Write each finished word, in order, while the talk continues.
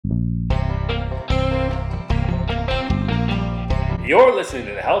You're listening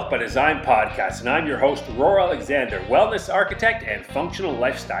to the Health by Design podcast, and I'm your host, Roar Alexander, wellness architect and functional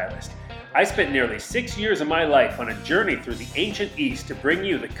lifestylist. I spent nearly 6 years of my life on a journey through the ancient East to bring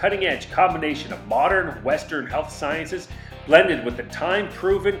you the cutting-edge combination of modern Western health sciences blended with the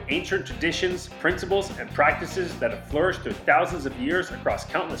time-proven ancient traditions, principles, and practices that have flourished through thousands of years across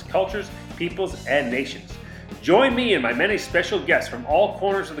countless cultures, peoples, and nations. Join me and my many special guests from all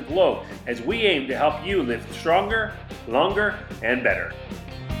corners of the globe as we aim to help you live stronger, longer, and better.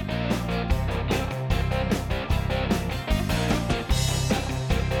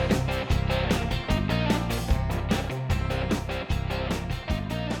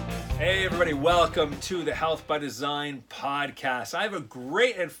 Hey everybody, welcome to the Health by Design podcast. I have a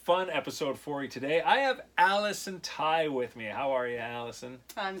great and fun episode for you today. I have Allison Ty with me. How are you, Allison?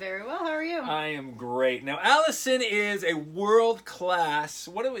 I'm very well. How are you? I am great. Now, Allison is a world-class,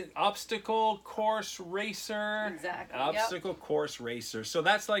 obstacle course racer? Exactly. Obstacle course racer. So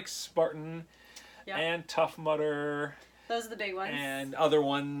that's like Spartan and Tough Mudder. Those are the big ones. And other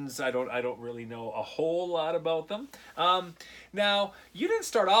ones, I don't really know a whole lot about them. Now, you didn't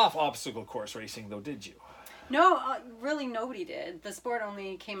start off obstacle course racing, though, did you? No, really nobody did. The sport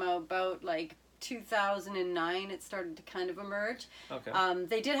only came out about like 2009. It started to kind of emerge. Okay.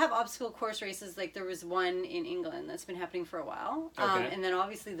 They did have obstacle course races. Like there was one in England that's been happening for a while. Okay. And then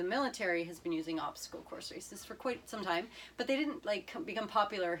obviously the military has been using obstacle course races for quite some time. But they didn't become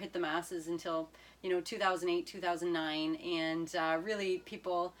popular or hit the masses until 2008, 2009, and really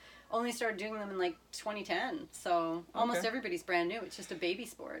people only started doing them in like 2010. So almost everybody's brand new. It's just a baby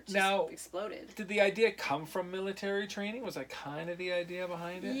sport. It just exploded. Did the idea come from military training? Was that kind of the idea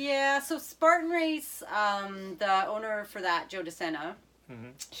behind it? Yeah, so Spartan Race, the owner for that, Joe DeSena,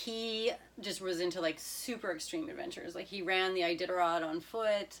 he just was into like super extreme adventures. Like he ran the Iditarod on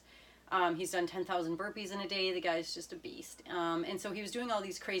foot. He's done 10,000 burpees in a day. The guy's just a beast. And so he was doing all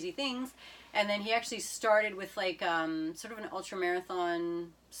these crazy things. And then he actually started with like sort of an ultra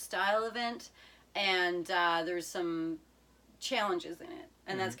marathon style event. And there's some challenges in it.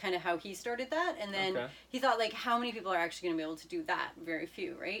 And that's kind of how he started that. And then he thought, like, how many people are actually going to be able to do that? Very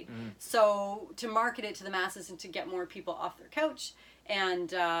few, right? So to market it to the masses and to get more people off their couch and,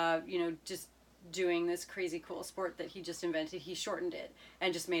 just doing this crazy cool sport that he just invented, he shortened it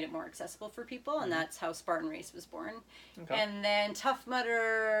and just made it more accessible for people, and that's how Spartan Race was born. And then Tough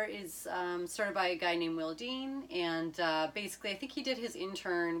Mudder is started by a guy named Will Dean, and basically I think he did his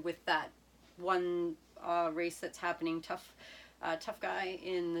intern with that one race that's happening, Tough Guy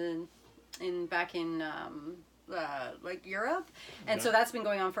back in like Europe, and so that's been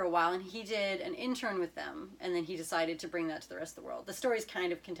going on for a while, and he did an intern with them, and then he decided to bring that to the rest of the world. The story's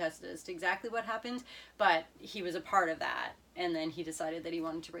kind of contested as to exactly what happened, but he was a part of that, and then he decided that he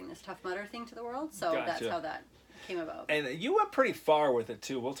wanted to bring this Tough Mudder thing to the world, so that's how that came about. And you went pretty far with it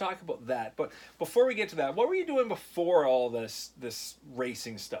too. We'll talk about that. But before we get to that, what were you doing before all this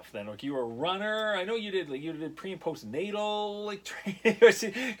racing stuff then? Like you were a runner. I know you did pre and postnatal like training.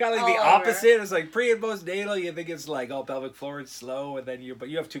 Kind of like the opposite. It's like pre and postnatal. You think it's like all pelvic floor and slow, and then but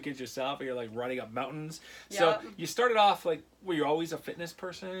you have 2 kids yourself, and you're like running up mountains. So you started off like, were you always a fitness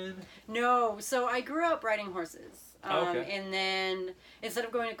person? No. So I grew up riding horses. And then instead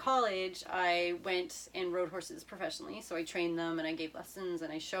of going to college, I went and rode horses professionally. So I trained them and I gave lessons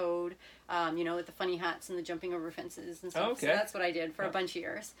and I showed, with the funny hats and the jumping over fences and stuff. So that's what I did for a bunch of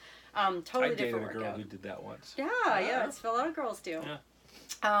years. Totally different workout. I dated a girl who did that once. Yeah, it's a lot of girls do.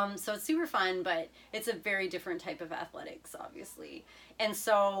 Yeah. So it's super fun, but it's a very different type of athletics, obviously. And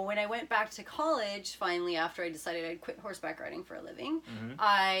so when I went back to college, finally, after I decided I'd quit horseback riding for a living,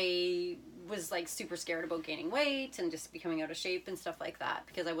 I was like super scared about gaining weight and just becoming out of shape and stuff like that,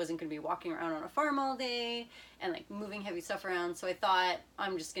 because I wasn't going to be walking around on a farm all day and like moving heavy stuff around. So I thought,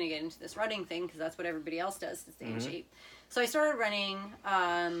 I'm just going to get into this running thing because that's what everybody else does to stay in shape. So I started running.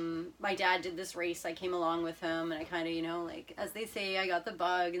 My dad did this race. I came along with him, and I kind of, like, as they say, I got the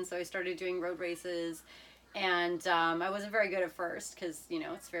bug. And so I started doing road races. And I wasn't very good at first because,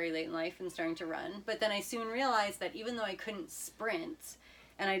 it's very late in life and starting to run. But then I soon realized that even though I couldn't sprint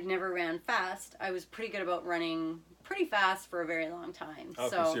and I'd never ran fast, I was pretty good about running pretty fast for a very long time. Okay,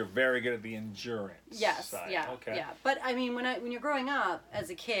 so you're very good at the endurance side. Yeah. But I mean, when you're growing up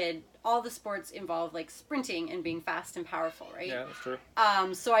as a kid, all the sports involve like sprinting and being fast and powerful, right? Yeah, that's true.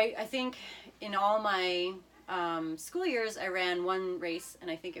 So I think in all my school years, I ran one race,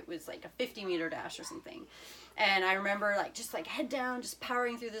 and I think it was like a 50-meter dash or something. And I remember like just like head down, just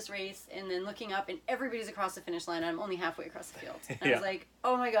powering through this race, and then looking up, and everybody's across the finish line. And I'm only halfway across the field. And I was like,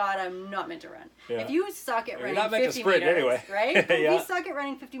 oh my God, I'm not meant to run. If you suck at running 50 meters, anyway. right? If you suck at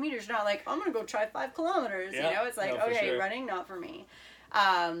running 50 meters, you're not like, I'm going to go try 5 kilometers. You know, it's like, okay, running, not for me.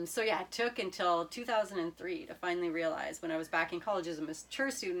 So yeah, it took until 2003 to finally realize, when I was back in college as a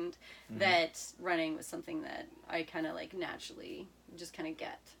mature student, that running was something that I kind of like naturally just kind of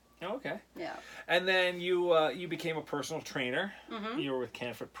get. Oh, okay. Yeah. And then you became a personal trainer. You were with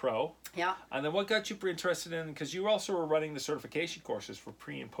CanFit Pro. Yeah. And then what got you interested in, because you also were running the certification courses for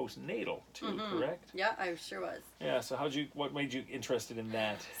pre and postnatal too, correct? Yeah, I sure was. Yeah. So what made you interested in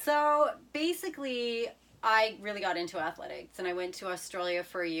that? So basically, I really got into athletics, and I went to Australia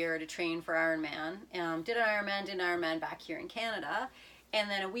for a year to train for Ironman. Did an Ironman back here in Canada. And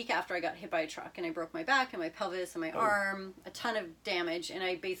then a week after, I got hit by a truck, and I broke my back and my pelvis and my arm, a ton of damage, and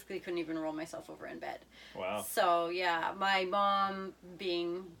I basically couldn't even roll myself over in bed. Wow. So, yeah, my mom,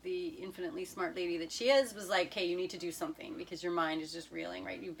 being the infinitely smart lady that she is, was like, okay, you need to do something, because your mind is just reeling,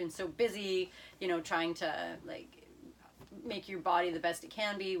 right? You've been so busy, you know, trying to, like, make your body the best it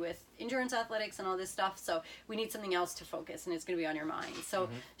can be with endurance athletics and all this stuff, so we need something else to focus, and it's going to be on your mind. So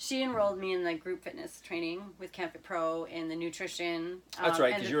she enrolled me in the group fitness training with CanFit Pro, and the nutrition. That's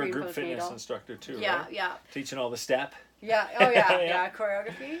right, because you're a group fitness instructor too, right? Yeah. Teaching all the step. Yeah. Oh yeah.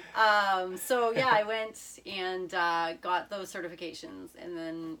 Choreography. So yeah, I went and got those certifications, and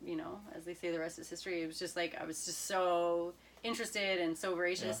then, you know, as they say, the rest is history. It was just like I was just so interested and so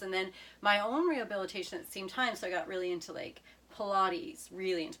voracious, and then my own rehabilitation at the same time. So I got really into like Pilates,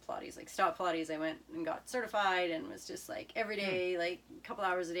 like Stop Pilates. I went and got certified, and was just like every day, like a couple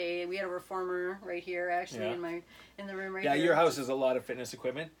hours a day. We had a reformer right here, actually, in the room right here. Yeah, your house has a lot of fitness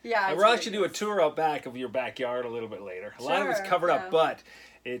equipment. Yeah, and we'll actually do a tour out back of your backyard a little bit later. A lot of it's covered up, but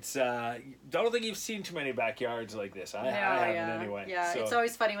it's don't think you've seen too many backyards like this. I haven't anyway. Yeah, so. It's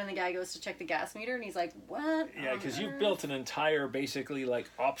always funny when the guy goes to check the gas meter, and he's like, what? Yeah, because you've built an entire, basically, like,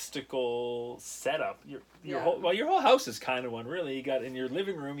 obstacle setup. Your whole house is kind of one, really. You got, in your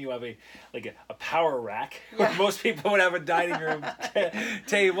living room, you have a power rack, where most people would have a dining room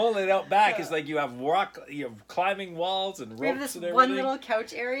table, and out back is like you have climbing walls and ropes. We have this and everything. One little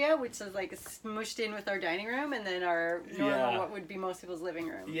couch area, which is like smushed in with our dining room, and then our normal, what would be most people's living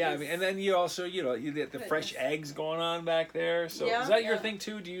room. Yeah, I mean, and then you also, you get the fresh eggs going on back there. So is that your thing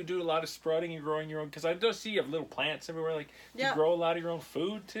too? Do you do a lot of sprouting and growing your own? Because I do see you have little plants everywhere. Like, do you grow a lot of your own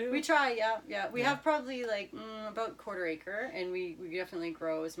food too? We try, yeah. We have probably like about 1/4 acre, and we definitely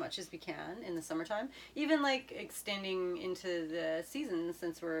grow as much as we can in the summertime. Even like extending into the season,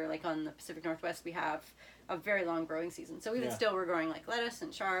 since we're like on the Pacific Northwest, we have a very long growing season. So even still, we're growing like lettuce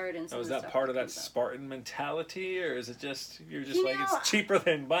and chard and some is of the that stuff part of that Spartan mentality, or is it just it's cheaper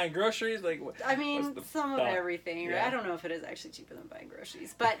than buying groceries? Like, I mean, some of everything. Right? I don't know if it is actually cheaper than buying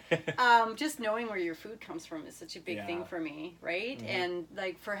groceries, but just knowing where your food comes from is such a big thing for me, right? And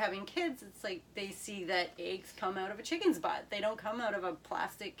like for having kids, it's like they see that eggs come out of a chicken's butt. They don't come out of a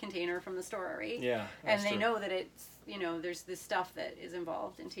plastic container from the store, right? Yeah, and they know that it's, you know, there's this stuff that is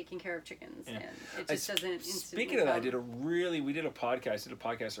involved in taking care of chickens, and it just doesn't instantly Speaking of that, we did a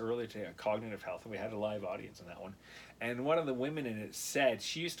podcast earlier today on cognitive health, and we had a live audience on that one. And one of the women in it said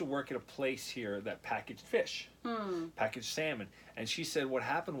she used to work at a place here that packaged fish, packaged salmon. And she said what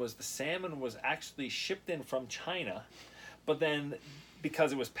happened was the salmon was actually shipped in from China, but then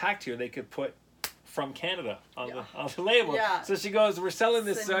because it was packed here, they could put from Canada on the label. Yeah. So she goes, we're selling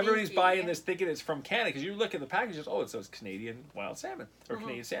this, so everybody's buying this thinking it's from Canada, because you look at the packages, it says Canadian wild salmon, or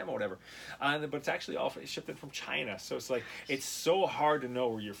Canadian salmon, or whatever. But it's actually all shipped in from China. So it's like, it's so hard to know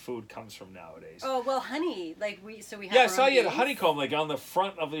where your food comes from nowadays. Oh, well, honey, like we have I saw you had a honeycomb, like on the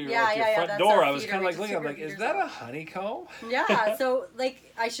front of your, your front door. I was kind of like looking, I'm like, is that a honeycomb? Yeah, so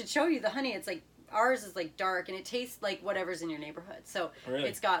like, I should show you the honey. It's like, ours is like dark, and it tastes like whatever's in your neighborhood. So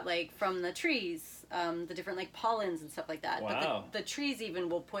it's got like from the trees, the different like pollens and stuff like that. Wow. But the trees even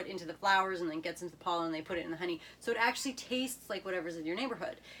will put into the flowers, and then gets into the pollen, and they put it in the honey. So it actually tastes like whatever's in your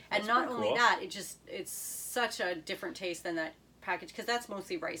neighborhood. And not only that, it's such a different taste than that package, because that's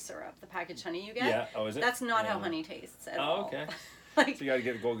mostly rice syrup, the packaged honey you get. Yeah. Oh, is it? That's not how honey tastes at all. Oh, okay. Like, so you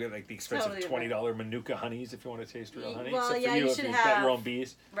gotta go get like the expensive $20 Manuka honeys if you want to taste real honey. Well, except for you should have got your own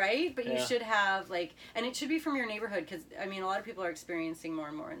bees, right? But you should have like, and it should be from your neighborhood, because I mean, a lot of people are experiencing more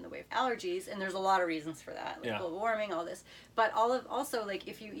and more in the way of allergies, and there's a lot of reasons for that, like global warming, all this. But also like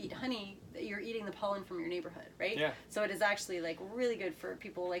if you eat honey, you're eating the pollen from your neighborhood, right? Yeah. So it is actually like really good for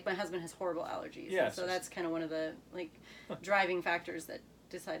people. Like my husband has horrible allergies, so that's kind of one of the like driving factors that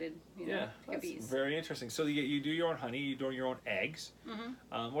decided, Yeah, to get that's bees. very interesting. So you do your own honey, you do your own eggs.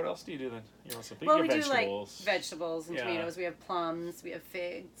 What else do you do then? So Well, we vegetables. do like vegetables and tomatoes. We have plums. We have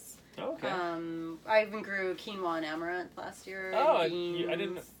figs. Okay. I even grew quinoa and amaranth last year. Oh, I beans.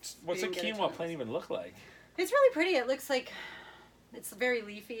 didn't. What's a quinoa plant even look like? It's really pretty. It looks like it's very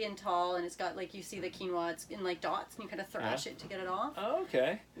leafy and tall, and it's got like you see the quinoa. It's in like dots, and you kind of thrash it to get it off. Oh,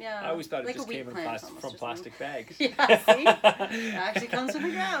 okay. Yeah. I always thought it like just came from plastic bags. Yeah, see, it actually comes from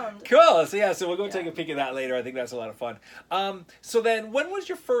the ground. Cool. So we'll go take a peek at that later. I think that's a lot of fun. So then, when was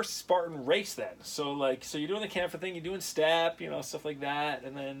your first Spartan race then? So you're doing the Canfor thing, you're doing step, stuff like that,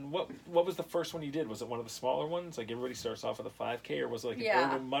 and then what was the first one you did? Was it one of the smaller ones? Like everybody starts off with a 5K, or was it like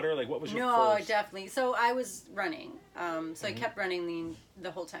an urban mutter? Like what was your first? No, definitely. So I was running. So I kept running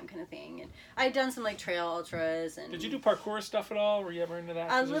the whole time kind of thing, and I had done some like trail ultras. And did you do parkour stuff at all? Were you ever into that?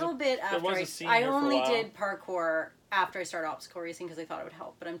 A little bit after I only did parkour after I started obstacle racing because I thought it would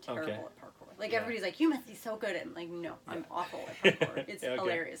help, but I'm terrible at parkour. Like everybody's like, you must be so good at it. I'm like, no, I'm awful at parkour. It's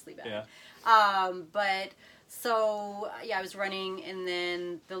hilariously bad. Yeah. But so I was running, and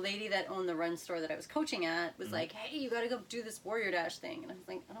then the lady that owned the run store that I was coaching at was like, hey, you got to go do this Warrior Dash thing, and I was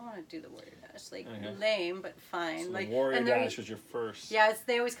like, I don't want to do the Warrior Dash. Like lame, but fine. So like the Warrior Dash was your first. Yeah,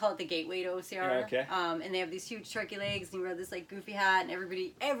 they always call it the gateway to OCR. Yeah, okay. And they have these huge turkey legs, and you wear this like goofy hat, and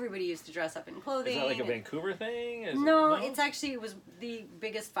everybody used to dress up in clothing. Is that like a Vancouver thing? No, it was the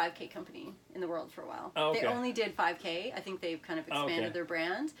biggest 5K company in the world for a while. Oh, okay. They only did 5K. I think they've kind of expanded their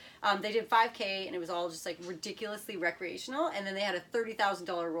brand. They did 5K, and it was all just like ridiculously recreational, and then they had a $30,000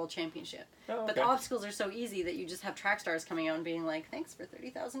 world championship. Oh, okay. But the obstacles are so easy that you just have track stars coming out and being like, thanks for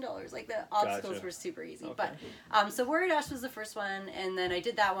 $30,000. Like the obstacles were super easy. Okay. But so Warrior Dash was the first one, and then I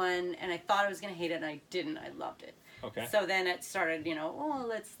did that one, and I thought I was going to hate it, and I didn't. I loved it. Okay. So then it started,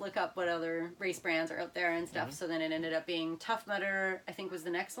 let's look up what other race brands are out there and stuff. So then it ended up being Tough Mudder, I think was the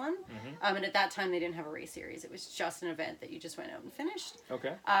next one. And at that time they didn't have a race series. It was just an event that you just went out and finished.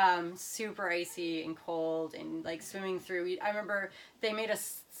 Okay. Super icy and cold and like swimming through. I remember they made a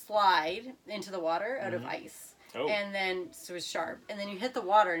slide into the water out of ice. Oh. And then so it was sharp. And then you hit the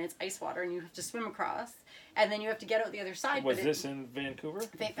water and it's ice water and you have to swim across. And then you have to get out the other side. Was this in Vancouver?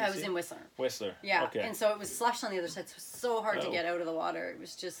 I was in Whistler. Whistler. Yeah. Okay. And so it was slush on the other side. So it was so hard to get out of the water. It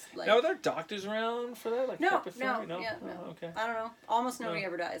was just like. Now, are there doctors around for that? Like No. Oh, okay. I don't know. Almost nobody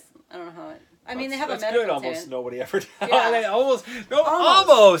ever dies. I don't know how it. I mean, they have a that's medical good. Almost tent. nobody ever dies. Yeah.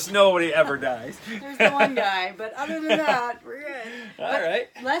 Almost nobody ever dies. There's the one guy, but other than that, we're good. All right.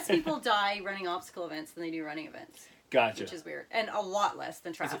 Less people die running obstacle events than they do running events. Gotcha. Which is weird, and a lot less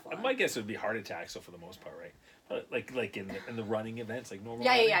than triathlon. My guess would be heart attacks, so for the most part, right? Like in the running events, like normal.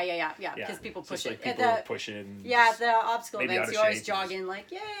 Yeah. Because people push it. Like people push it. Yeah, the obstacle events, you always shape jog in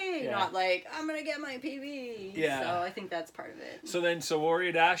like, yay, not like I'm gonna get my PB. Yeah. So I think that's part of it. So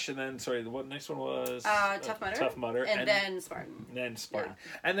Warrior Dash, and then what next one was? Tough Mudder. Tough Mudder, and then Spartan. Yeah.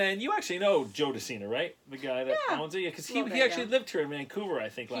 And then you actually know Joe DeCina, right? The guy that owns it, because he actually lived here in Vancouver, I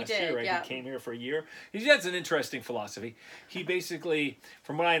think, last year, right? Yeah. He came here for a year. He has an interesting philosophy. He basically,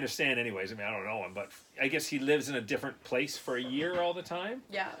 from what I understand, anyways, I mean, I don't know him, but I guess he lives in a different place for a year all the time.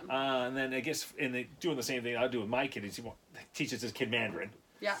 Yeah. And then I guess doing the same thing I do with my kid is he teaches his kid Mandarin.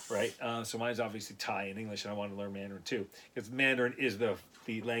 Yeah. Right. So mine's obviously Thai and English, and I want to learn Mandarin too, because Mandarin is the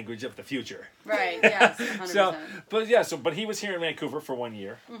language of the future. Right. Yes. 100%. But he was here in Vancouver for 1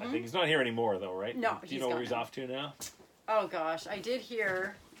 year. I think he's not here anymore, though, right? No. Do you know where he's off to now? Oh gosh, I did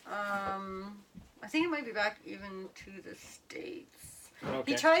hear. I think it might be back even to the States.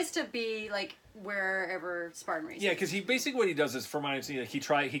 Okay. He tries to be like wherever Spartan races. Yeah, because what he does is, from my understanding,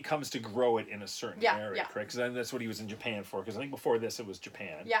 he comes to grow it in a certain area, correct? Because that's what he was in Japan for. Because I think before this it was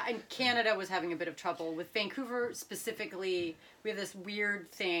Japan. Yeah, and Canada was having a bit of trouble with Vancouver specifically. We have this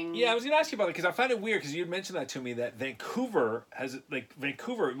weird thing. Yeah, I was going to ask you about it because I find it weird because you had mentioned that to me that Vancouver,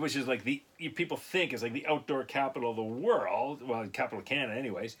 which is like people think is like the outdoor capital of the world, well, capital of Canada,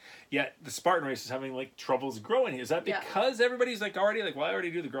 anyways. Yet the Spartan race is having like troubles growing. Is that because everybody's like already like, well, I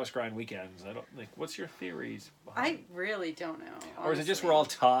already do the gross grind weekends. I don't like. What's your theories behind I really don't know. Honestly. Or is it just we're all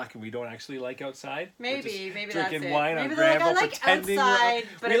talk and we don't actually like outside? Maybe that's drinking it. wine maybe on Granville, I like pretending outside,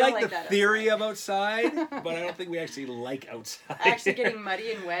 but we I don't like the that theory outside. of outside, but I don't think we actually like outside. Actually getting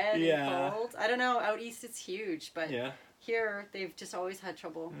muddy and wet and cold. I don't know. Out east it's huge, but here they've just always had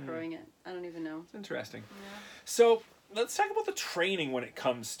trouble growing it. I don't even know. It's interesting. Yeah. So let's talk about the training when it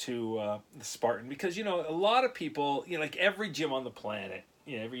comes to the Spartan, because a lot of people, like every gym on the planet,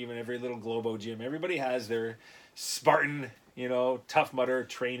 even every little Globo gym, everybody has their Spartan, Tough Mudder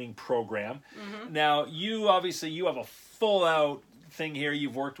training program. Now, you have a full out thing here.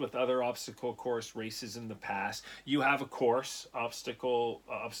 You've worked with other obstacle course races in the past. You have a course, obstacle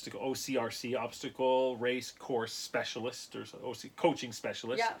OCRC, obstacle race course specialist, or coaching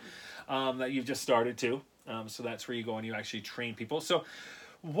specialist, that you've just started too. So that's where you go and you actually train people. So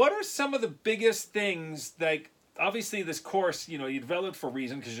what are some of the biggest things, like, obviously this course, you developed for a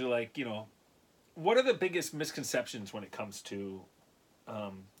reason, because you're like, what are the biggest misconceptions when it comes to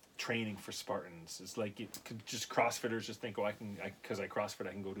training for Spartans? It's like, just CrossFitters just think, because I CrossFit,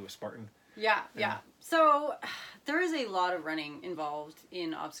 I can go to a Spartan. Yeah. So there is a lot of running involved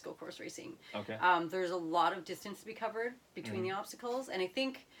in obstacle course racing. Okay. There's a lot of distance to be covered between the obstacles, and I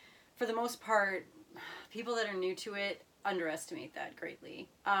think for the most part, people that are new to it underestimate that greatly.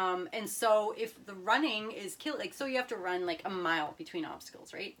 And so if the running is so you have to run like a mile between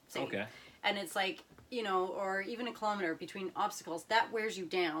obstacles, right? Say. Okay. And it's like, or even a kilometer between obstacles, that wears you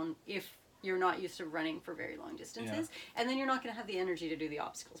down if you're not used to running for very long distances. And then you're not going to have the energy to do the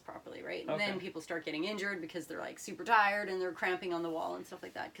obstacles properly, right? And then people start getting injured because they're like super tired and they're cramping on the wall and stuff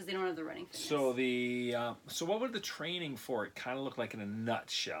like that because they don't have the running fitness. So what would the training for it kind of look like in a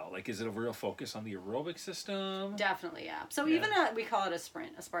nutshell? Like, is it a real focus on the aerobic system? Definitely, yeah. So even we call it a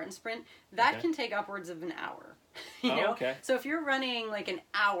Spartan sprint, that can take upwards of an hour. Okay. So if you're running like an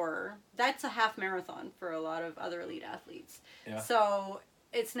hour, that's a half marathon for a lot of other elite athletes. Yeah. So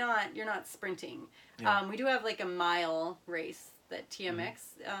you're not sprinting. Yeah. We do have like a mile race that TMX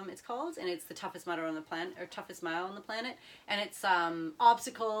it's called, and it's the toughest mile on the planet, and it's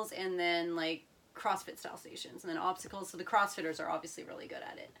obstacles and then like CrossFit style stations, and then obstacles. So the CrossFitters are obviously really good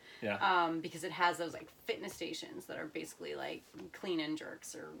at it. Yeah. Because it has those like fitness stations that are basically like clean and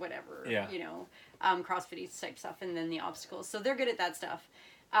jerks or whatever. Yeah. CrossFit type stuff, and then the obstacles. So they're good at that stuff.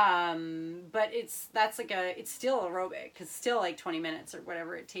 But it's still aerobic, because still like 20 minutes or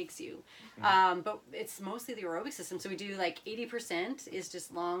whatever it takes you. But it's mostly the aerobic system. So we do like 80% is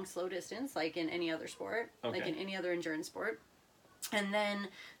just long, slow distance, like in any other sport, like in any other endurance sport. And then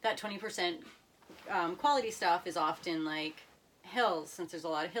that 20% quality stuff is often like hills, since there's a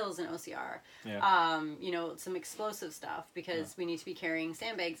lot of hills in OCR. Yeah. Some explosive stuff, because we need to be carrying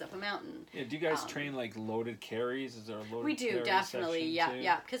sandbags up a mountain. Yeah. Do you guys train like loaded carries? Is there a loaded? We do, definitely.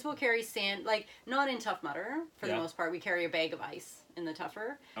 Yeah. Because we'll carry sand, like not in Tough Mudder for the most part. We carry a bag of ice in the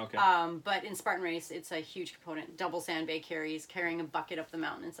tougher. Okay. But in Spartan Race, it's a huge component. Double sandbag carries, carrying a bucket up the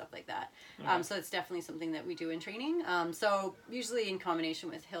mountain and stuff like that. Okay. So it's definitely something that we do in training. So usually in combination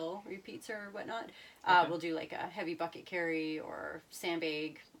with hill repeats or whatnot, we'll do like a heavy bucket carry or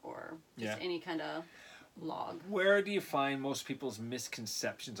sandbag or just any kind of log. Where do you find most people's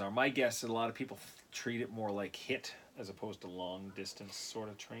misconceptions are? My guess is a lot of people treat it more like HIIT as opposed to long distance sort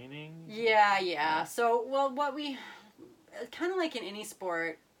of training. Yeah. So, what we kind of like in any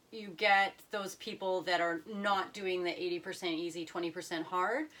sport, you get those people that are not doing the 80% easy, 20%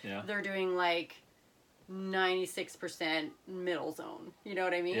 hard. Yeah. They're doing like 96% middle zone. You know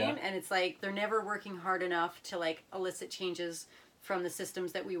what I mean? Yeah. And it's like they're never working hard enough to like elicit changes from the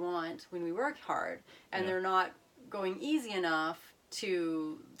systems that we want when we work hard, and they're not going easy enough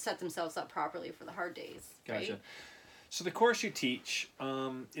to set themselves up properly for the hard days. Gotcha. Right? So the course you teach,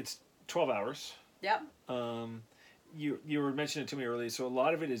 it's 12 hours. Yep. You were mentioning it to me earlier, so a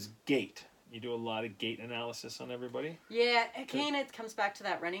lot of it is gait. You do a lot of gait analysis on everybody? Yeah, again, it comes back to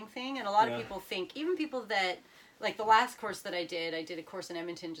that running thing, and a lot of people think, even people that, like the last course that I did a course in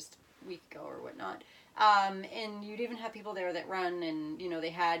Edmonton just a week ago or whatnot, and you'd even have people there that run, and they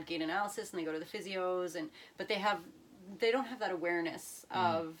had gait analysis, and they go to the physios, but they don't have that awareness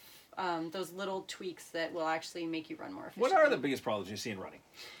of those little tweaks that will actually make you run more efficiently. What are the biggest problems you see in running?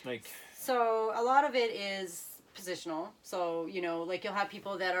 So a lot of it is positional. So, like you'll have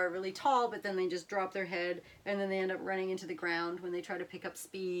people that are really tall, but then they just drop their head and then they end up running into the ground when they try to pick up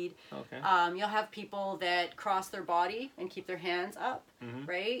speed. Okay. You'll have people that cross their body and keep their hands up,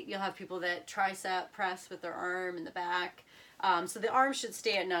 right? You'll have people that tricep press with their arm in the back. So the arm should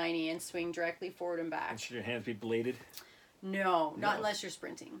stay at 90 and swing directly forward and back. And should your hands be bladed? No, not unless you're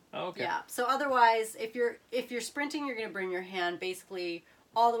sprinting. Oh, okay. Yeah. So otherwise, if you're sprinting, you're going to bring your hand basically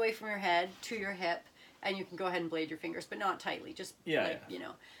all the way from your head to your hip, and you can go ahead and blade your fingers, but not tightly. Just that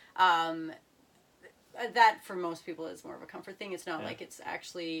for most people is more of a comfort thing. It's not like it's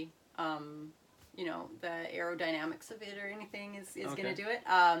actually the aerodynamics of it or anything is going to do it.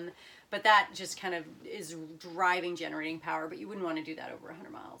 But that just kind of is generating power, but you wouldn't want to do that over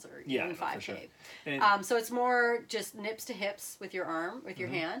 100 miles or even 5K. For sure. So it's more just nips to hips with your arm, with your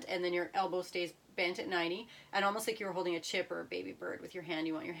hand, and then your elbow stays bent at 90, and almost like you were holding a chip or a baby bird with your hand.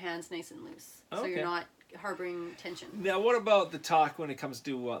 You want your hands nice and loose, so you're not harboring tension. Now, what about the talk when it comes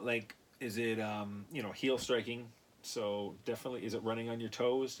to is it heel striking So definitely, is it running on your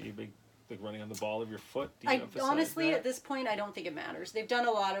toes? Do you big like running on the ball of your foot? Do you emphasize honestly, that? at this point, I don't think it matters. They've done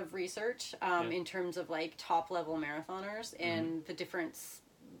a lot of research in terms of like top level marathoners and the difference.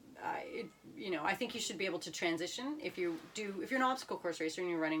 I think you should be able to transition if you're an obstacle course racer and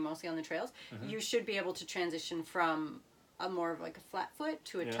you're running mostly on the trails. You should be able to transition from a more of like a flat foot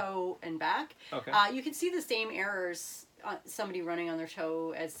to a toe and back. Okay. You can see the same errors. Somebody running on their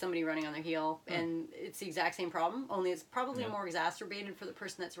toe as somebody running on their heel, and it's the exact same problem, only it's probably more exacerbated for the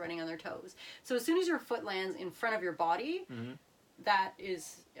person that's running on their toes. So as soon as your foot lands in front of your body, that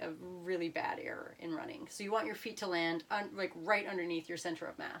is a really bad error in running. So you want your feet to land like right underneath your center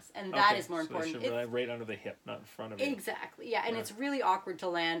of mass, and that is more important. It should land right under the hip, not in front of you. Exactly, yeah, and it's really awkward to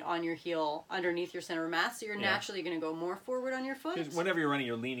land on your heel underneath your center of mass, so you're naturally going to go more forward on your foot. Whenever you're running,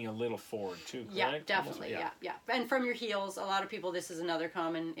 you're leaning a little forward too, correct? Yeah, definitely, yeah. And from your heels, a lot of people, this is another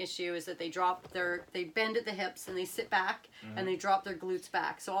common issue, is that they bend at the hips and they sit back and they drop their glutes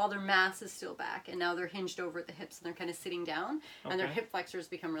back, so all their mass is still back, and now they're hinged over at the hips and they're kind of sitting down, and their hip flexors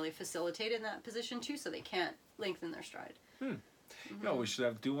become really facilitated in that position too, so they can't lengthen their stride. No, we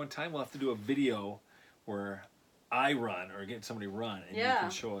should do one time. We'll have to do a video where I run or get somebody to run, and you can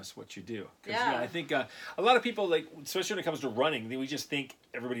show us what you do. I think a lot of people, like, especially when it comes to running, we just think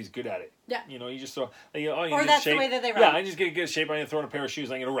everybody's good at it. Yeah. You just throw, or that's the way that they run. Yeah, I just get good shape. I'm going to throw on a pair of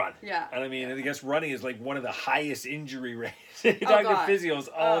shoes. I'm going to run. Yeah. And I mean, I guess running is like one of the highest injury rates. You talk to physios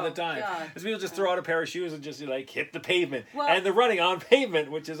all the time. Because people just throw out a pair of shoes and just like hit the pavement. Well, and they're running on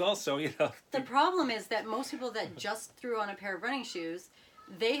pavement, which is also, The problem is that most people that just threw on a pair of running shoes,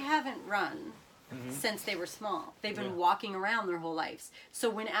 they haven't run since they were small. They've been walking around their whole lives. So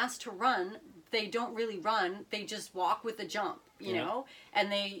when asked to run, they don't really run. They just walk with a jump, you know? And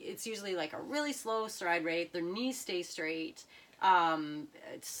it's usually like a really slow stride rate. Their knees stay straight.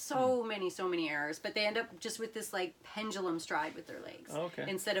 So many errors. But they end up just with this like pendulum stride with their legs. Okay.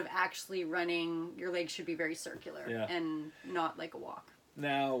 Instead of actually running, your legs should be very circular and not like a walk.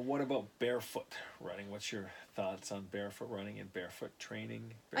 Now, what about barefoot running? What's your thoughts on barefoot running and barefoot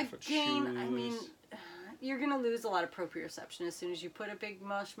training? Barefoot shoes? I mean, you're going to lose a lot of proprioception as soon as you put a big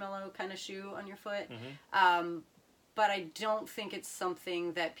marshmallow kind of shoe on your foot. But I don't think it's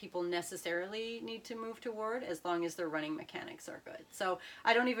something that people necessarily need to move toward as long as their running mechanics are good. So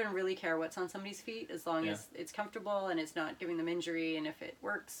I don't even really care what's on somebody's feet as long as it's comfortable and it's not giving them injury, and if it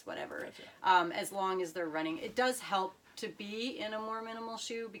works, whatever. Gotcha. As long as they're running. It does help to be in a more minimal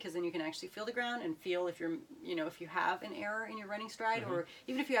shoe, because then you can actually feel the ground and feel if you're, if you have an error in your running stride, or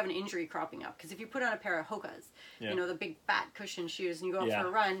even if you have an injury cropping up. Because if you put on a pair of Hoka's, the big fat cushion shoes, and you go out for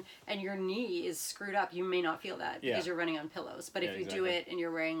a run and your knee is screwed up, you may not feel that because you're running on pillows. But if you do it and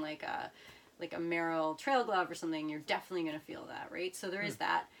you're wearing like a Merrell trail glove or something, you're definitely going to feel that, right? So there is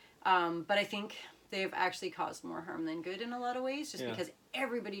that. But I think they've actually caused more harm than good in a lot of ways, just because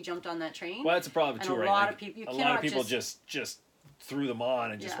everybody jumped on that train. Well, that's a problem too, right? A lot of people, a lot of people just threw them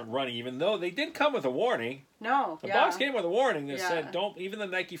on and just went running, even though they did come with a warning. No, the box came with a warning that said, "Don't." Even the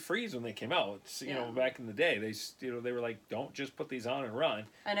Nike Freeze, when they came out, back in the day, they were like, "Don't just put these on and run."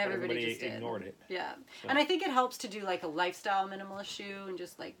 And everybody just ignored it. Yeah, so. And I think it helps to do like a lifestyle minimalist shoe and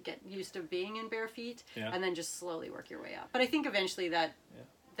just like get used to being in bare feet, and then just slowly work your way up. But I think eventually that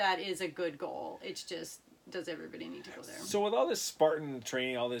is a good goal. It's just, does everybody need to go there? So with all this Spartan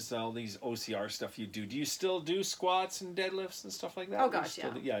training, all these OCR stuff you do you still do squats and deadlifts and stuff like that? Oh gosh, you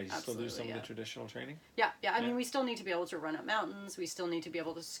still do some of the traditional training? Yeah. I mean, we still need to be able to run up mountains. We still need to be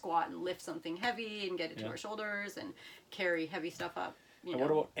able to squat and lift something heavy and get it to our shoulders and carry heavy stuff up. And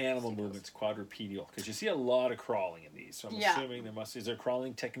what about animal movements, quadrupedal? Because you see a lot of crawling in these. So I'm assuming is there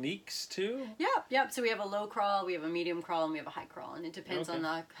crawling techniques too? Yeah. So we have a low crawl, we have a medium crawl, and we have a high crawl. And it depends on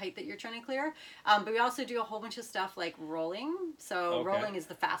the height that you're trying to clear. But we also do a whole bunch of stuff like rolling. So rolling is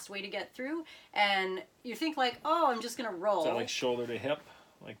the fast way to get through. And you think like, oh, I'm just going to roll. Is that like shoulder to hip?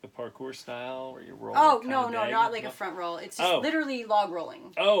 Like the parkour style where you roll? Oh, no, not like a front roll. It's just literally log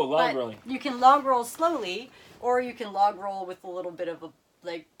rolling. Oh, log rolling. You can log roll slowly, or you can log roll with a little bit of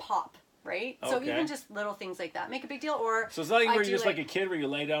a pop, right? Okay. So even just little things like that make a big deal. Or so it's not like where you're just like a kid where you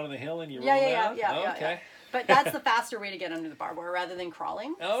lay down on the hill and you roll down? Yeah. Okay. But that's the faster way to get under the barbed wire rather than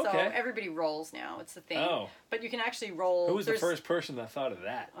crawling. Oh, okay. So everybody rolls now. It's the thing. Oh. But you can actually roll. Who was the first person that thought of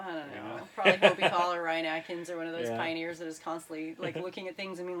that? I don't know. Probably Hopi Hall or Ryan Atkins or one of those pioneers that is constantly looking at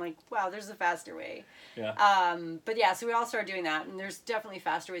things and being like, wow, there's a faster way. Yeah. But so we all started doing that, and there's definitely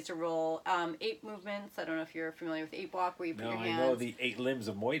faster ways to roll. 8 movements. I don't know if you're familiar with 8 walk, where you put your hands. I know the 8 limbs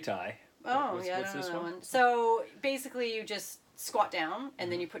of Muay Thai. Oh, what's this one? So basically you just squat down,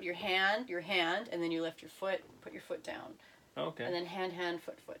 and then you put your hand, and then you lift your foot, put your foot down. Okay. And then hand,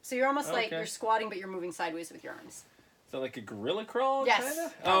 foot. So you're almost like you're squatting, but you're moving sideways with your arms. So like a gorilla crawl? Yes.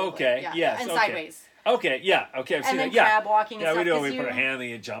 Kinda? Oh, okay. Yeah. Yes. And okay. sideways. Okay, yeah, okay, I've seen and then that. Yeah, crab walking and yeah, stuff. we do. We put our hand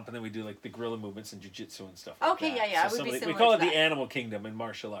and you jump, and then we do like the gorilla movements and jiu-jitsu and stuff. Like okay, that. yeah, So it would be similar. we call it to the that. animal kingdom in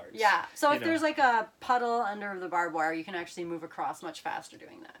martial arts. Yeah. So if there's like a puddle under the barbed wire, you can actually move across much faster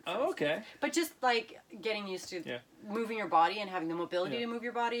doing that. Oh, okay. But just like getting used to moving your body and having the mobility to move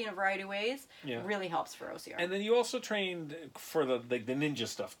your body in a variety of ways really helps for OCR. And then you also trained for the ninja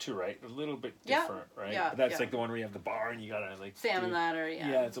stuff too, right? A little bit different, right? Yeah. But that's like the one where you have the bar and you gotta like salmon ladder. Yeah.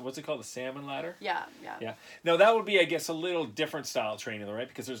 Yeah. So what's it called? The salmon ladder. Yeah. Now that would be, I guess, a little different style training, though, right?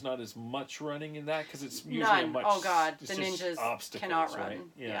 Because there's not as much running in that, because it's usually a much. Oh God, the ninjas cannot run. Right?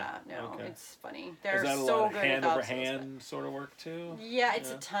 Yeah, no, it's funny. They're Is that a so lot of good hand at over hand sort of work too? Yeah,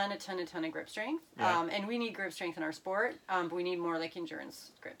 it's a ton of grip strength. Yeah. And we need grip strength in our sport, but we need more like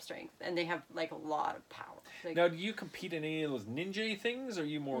endurance grip strength, and they have like a lot of power. Like, now, do you compete in any of those ninja things, or are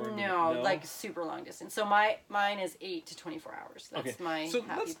you more? No, like super long distance. So mine is 8 to 24 hours. That's my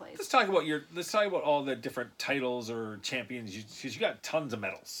happy place. Let's talk about all the different titles or champions, because you got tons of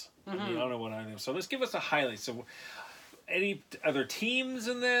medals. I mean, I don't know what I mean. So let's give us a highlight. So, any other teams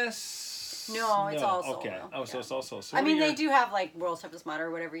in this? No, it's all solo. Okay. Oh, so it's also. So I mean, they do have like World's Toughest Mudder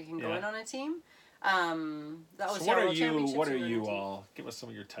or whatever you can go in on a team. So what are you all? Give us some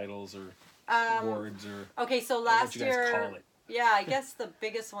of your titles or awards or. Okay, so last year. What you guys call it. Yeah, I guess the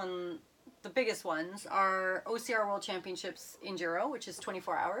biggest ones are OCR World Championships Enduro, which is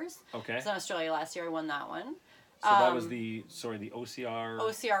 24 hours. Okay. It's in Australia last year. I won that one. So that was the OCR.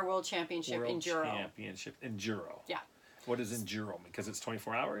 OCR World Championship Enduro. Championship Enduro. Yeah. What is Enduro? Because it's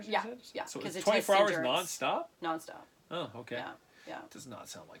 24 hours. Yeah. You said? Yeah. So it's 24 hours nonstop. Nonstop. Oh, okay. Yeah. Does not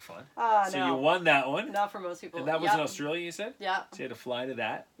sound like fun. No. So you won that one. Not for most people. And that was in Australia, you said? Yeah. So you had to fly to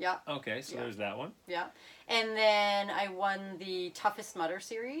that? Yeah. Okay, so there's that one. Yeah. And then I won the Toughest Mudder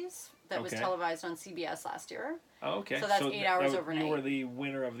series that was televised on CBS last year. Oh, okay. So that's 8 hours overnight. You were the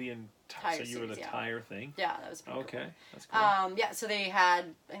winner of the entire series, so you were the tire thing. Yeah, that was pretty cool. Okay, that's cool. Yeah, so they had,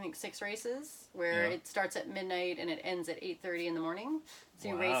 I think, 6 races where it starts at midnight and it ends at 8:30 in the morning. So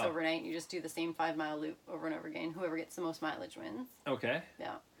you race overnight and you just do the same 5-mile loop over and over again. Whoever gets the most mileage wins. Okay.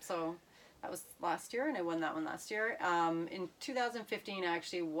 Yeah, so that was last year and I won that one last year. In 2015, I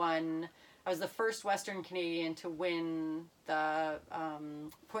actually won. I was the first Western Canadian to win the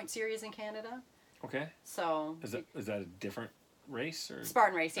point series in Canada. Okay. So is that a different race or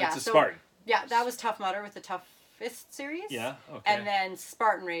Spartan race? Yeah, it's a Spartan. Yeah, that was Tough Mudder with the Toughest series. Yeah. Okay. And then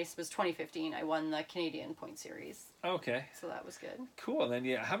Spartan race was 2015. I won the Canadian point series. Okay. So that was good. Cool. And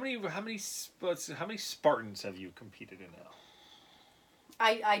then how many Spartans have you competed in now?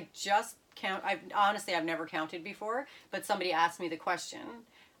 I just count. I've never counted before, but somebody asked me the question.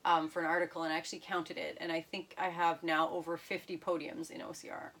 For an article, and I actually counted it, and I think I have now over 50 podiums in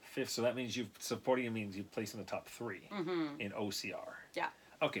OCR. So that means podium means you place in the top 3 in OCR. Yeah.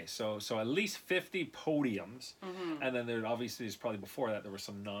 Okay, so at least 50 podiums, and then there's probably before that there were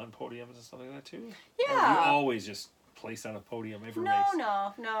some non-podiums and stuff like that too. Yeah. Or you always just place on a podium every race.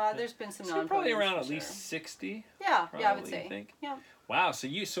 No. There's been some non-podiums. Probably around at least 60. Yeah, probably, I would say. You think? Yeah. Wow.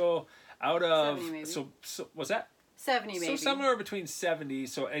 Out of 70 maybe. so what's that? 70 maybe. So somewhere between 70.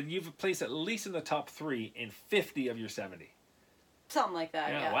 And you've placed at least in the top 3 in 50 of your 70. Something like that.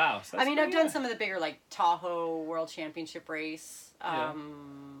 Yeah. Wow. So I've done some of the bigger like Tahoe World Championship race.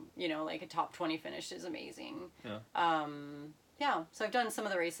 Like a top 20 finish is amazing. Yeah. So I've done some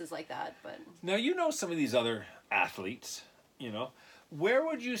of the races like that, but now some of these other athletes. Where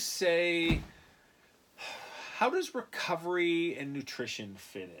would you say? How does recovery and nutrition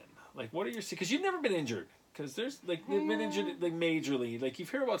fit in? Like, what are your? Because you've never been injured. Because they've been injured like majorly. Like you've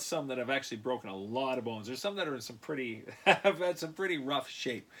heard about some that have actually broken a lot of bones. There's some that are in have had some pretty rough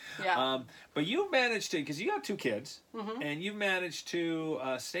shape. Yeah. But you've managed to, because you got 2 kids, and you've managed to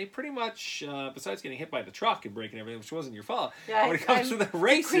stay pretty much. Besides getting hit by the truck and breaking everything, which wasn't your fault. Yeah. When it comes to the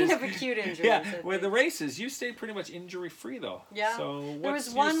races, queen of acute injuries. Yeah. With the races, you stayed pretty much injury free though. Yeah. So there was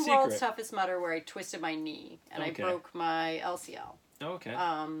one World's Toughest Mudder where I twisted my knee and I broke my LCL. Okay.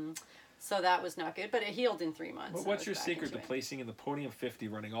 So that was not good, but it healed in 3 months. But what's your secret to placing in the podium 50,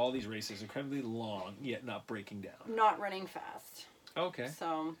 running all these races incredibly long, yet not breaking down? Not running fast. Okay.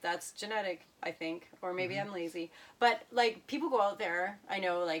 So that's genetic, I think, or maybe I'm lazy. But like people go out there, I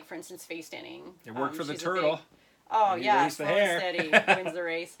know, like for instance, Faye Stenning. It worked for the turtle. Slow and steady wins the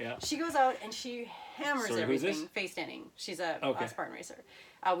race. Yeah. She goes out and she hammers Sorry, everything. who's this? Faye Stenning. She's a Spartan racer.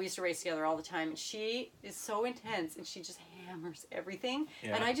 We used to race together all the time. And she is so intense, and she just hammers everything.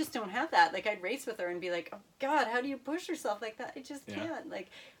 Yeah. And I just don't have that. Like, I'd race with her and be like, oh, God, how do you push yourself like that? I just can't. Like,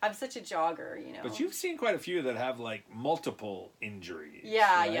 I'm such a jogger, you know. But you've seen quite a few that have, like, multiple injuries.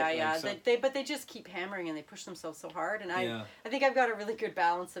 Yeah, right? yeah. Like but they just keep hammering, and they push themselves so hard. And I think I've got a really good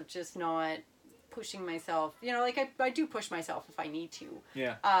balance of just not pushing myself, you know, like I do push myself if I need to.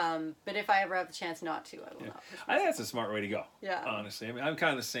 Yeah. But if I ever have the chance not to, I will not push myself. I think that's a smart way to go. Yeah. Honestly, I mean, I'm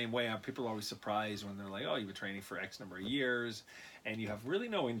kind of the same way. People are always surprised when they're like, "Oh, you've been training for X number of years, and you have really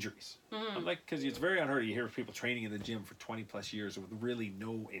no injuries." Mm-hmm. I'm like, because it's very unheard of. You hear people training in the gym for 20+ years with really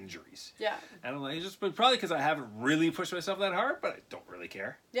no injuries. Yeah. And I'm like, but probably because I haven't really pushed myself that hard, but I don't really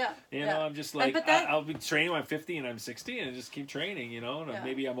care. Yeah. You know, I'm just like, I'll be training when I'm 50 and I'm 60, and just keep training. You know, and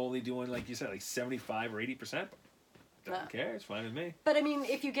maybe I'm only doing, like you said, like 75 or 80%. Don't care. It's fine with me. But I mean,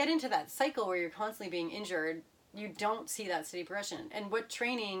 if you get into that cycle where you're constantly being injured, you don't see that steady progression. And what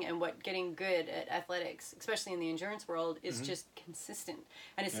training and what getting good at athletics, especially in the endurance world, is just consistent.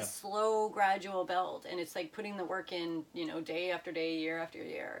 And it's a slow, gradual build. And it's like putting the work in, you know, day after day, year after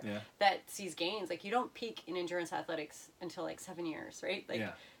year, that sees gains. Like, you don't peak in endurance athletics until like 7 years, right? Like,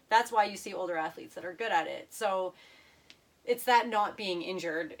 that's why you see older athletes that are good at it. So it's that not being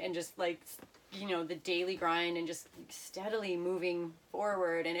injured and just like, you know, the daily grind and just steadily moving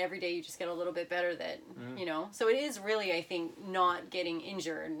forward, and every day you just get a little bit better that, you know, so it is really, I think, not getting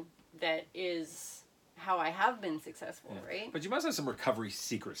injured that is how I have been successful, right? But you must have some recovery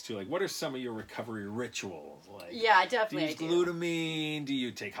secrets too. Like, what are some of your recovery rituals? Like, yeah, definitely. Do you use glutamine? Do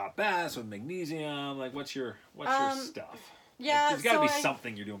you take hot baths with magnesium? Like, what's your stuff? Yeah, like, there's got to be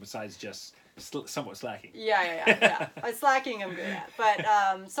something you're doing besides just somewhat slacking. Yeah. Slacking I'm good at.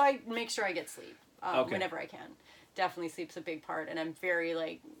 But, so I make sure I get sleep whenever I can. Definitely sleep's a big part. And I'm very,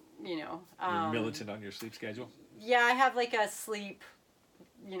 like, you know. You're militant on your sleep schedule? Yeah, I have, like, a sleep,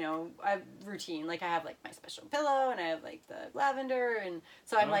 you know, routine. Like, I have, like, my special pillow, and I have, like, the lavender, and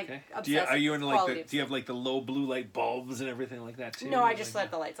so I'm, like, obsessed are you in, like, do you have, like, the low blue light bulbs and everything like that, too? No, I just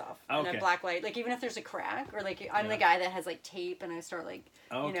let the lights off. And a black light. Like, even if there's a crack, or, like, I'm the guy that has, like, tape, and I start, like,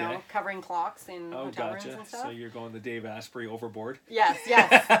 you know, covering clocks in hotel rooms and stuff. So you're going the Dave Asprey overboard? Yes,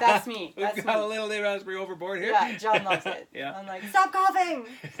 that's me. We've got a little Dave Asprey overboard here. Yeah, John loves it. I'm like, stop coughing!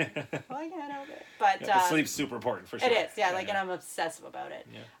 Well, I can't help it. But the sleep's super important, for sure. It is, and I'm obsessive about it.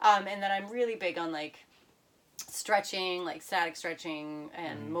 Yeah. And then I'm really big on, like, stretching, like static stretching,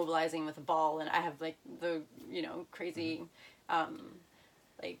 and mobilizing with a ball, and I have, like, the, you know, crazy,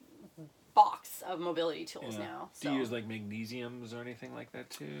 like, box of mobility tools now. So. Do you use, like, magnesiums or anything like that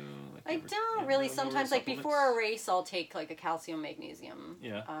too? Like, I don't really. Sometimes, like, before a race, I'll take, like, a calcium magnesium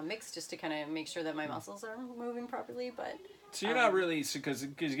mix just to kind of make sure that my muscles are moving properly. But so you're not really, because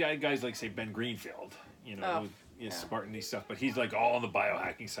guys like, say, Ben Greenfield, you know, Spartan stuff, but he's, like, all on the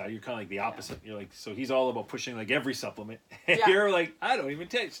biohacking side. You're kind of like the opposite. You're like, so he's all about pushing, like, every supplement. And you're like, I don't even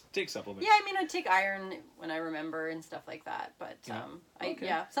take supplements. Yeah, I mean, I take iron when I remember and stuff like that. But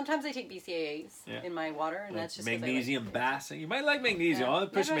sometimes I take BCAAs in my water, and that's just magnesium baths. You might like magnesium. I'll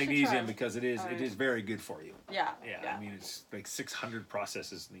push magnesium because it is very good for you. Yeah. I mean, it's like 600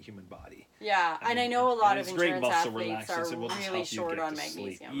 processes in the human body. Yeah, and I know a lot of endurance athletes are really short on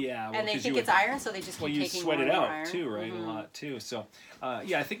magnesium. Yeah, and they think it's iron, so they just keep taking more sweat it out iron. too, right? A lot too. So,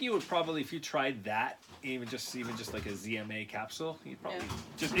 I think you would probably, if you tried that, even just like a ZMA capsule, you'd probably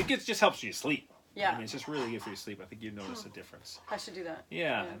just helps you sleep. Yeah. I mean, it's just really good for your sleep. I think you'd notice a difference. I should do that.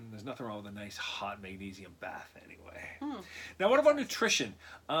 Yeah, and there's nothing wrong with a nice hot magnesium bath anyway. Now, what about nutrition?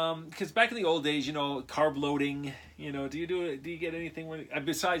 Because back in the old days, you know, carb loading, you know, do you get anything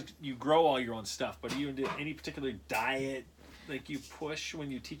besides you grow all your own stuff, but do you do any particular diet like you push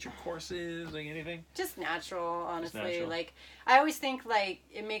when you teach your courses, like anything? Just natural, honestly. Like, I always think, like,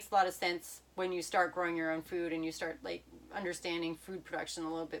 it makes a lot of sense when you start growing your own food and you start, like, understanding food production a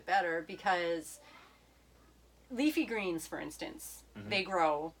little bit better, because leafy greens, for instance, they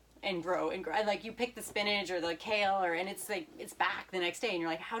grow and grow and grow. And, like, you pick the spinach or the kale, and it's like, it's back the next day, and you're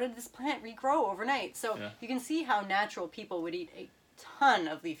like, how did this plant regrow overnight? So you can see how natural people would eat a ton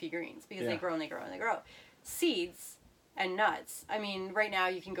of leafy greens, because they grow and they grow and they grow. Seeds and nuts. I mean, right now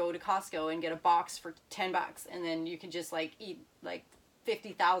you can go to Costco and get a box for $10, and then you can just, like, eat, like,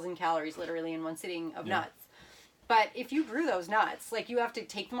 50,000 calories literally in one sitting of nuts. But if you grew those nuts, like you have to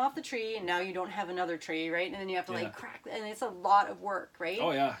take them off the tree, and now you don't have another tree, right? And then you have to like crack, and it's a lot of work, right?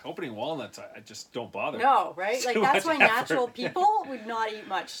 Oh yeah, opening walnuts, I just don't bother. No, right? Like that's why natural people would not eat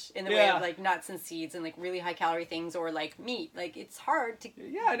much in the way of like nuts and seeds and like really high calorie things or like meat. Like it's hard to.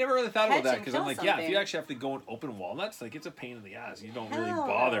 Yeah, I never really thought about that because I'm like, if you actually have to go and open walnuts, like it's a pain in the ass. You don't really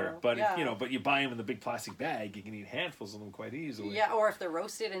bother, but if, but you buy them in the big plastic bag, you can eat handfuls of them quite easily. Yeah, or if they're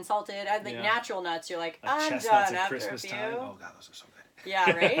roasted and salted, like natural nuts, you're like, I'm done after Christmas a few. time. Oh god, those are so good.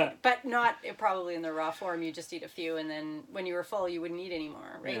 Yeah, right? But not probably in the raw form. You just eat a few, and then when you were full, you wouldn't eat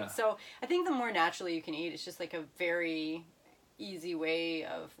anymore, right? Yeah. So I think the more naturally you can eat, it's just like a very easy way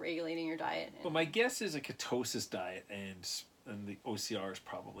of regulating your diet. But my guess is a ketosis diet and the OCR is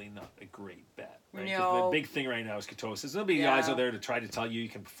probably not a great bet, right? Because the big thing right now is ketosis. There'll be guys out there to try to tell you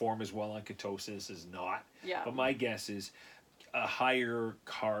can perform as well on ketosis as not. Yeah. But my guess is a higher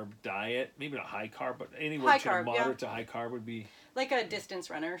carb diet, maybe not high carb, but anywhere between moderate to high carb would be like a distance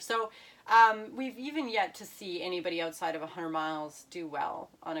runner. So we've even yet to see anybody outside of 100 miles do well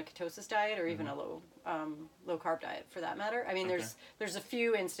on a ketosis diet or even a low carb diet for that matter. I mean, there's a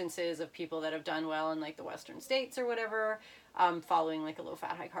few instances of people that have done well in like the Western states or whatever, following like a low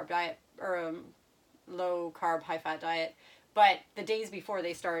fat high carb diet or a low carb high fat diet. But the days before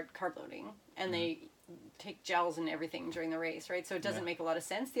they start carb loading and they take gels and everything during the race, right? So it doesn't make a lot of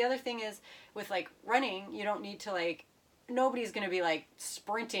sense. The other thing is with like running, you don't need to like, nobody's going to be like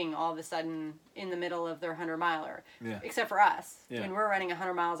sprinting all of a sudden in the middle of their 100 miler, except for us. When we're running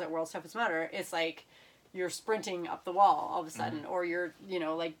 100 miles at World's Toughest Mudder, it's like you're sprinting up the wall all of a sudden, or you're,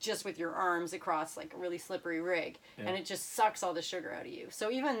 like just with your arms across like a really slippery rig, and it just sucks all the sugar out of you. So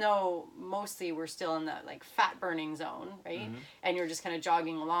even though mostly we're still in that like fat burning zone, right? And you're just kind of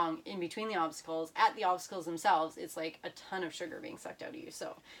jogging along in between the obstacles, at the obstacles themselves, it's like a ton of sugar being sucked out of you.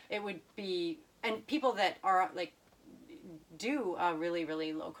 So it would be, and people that are like, do a really,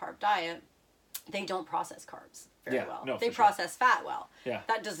 really low carb diet, they don't process carbs very well. No, they process fat well.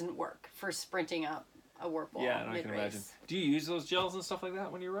 That doesn't work for sprinting up a work wall I can imagine. Do you use those gels and stuff like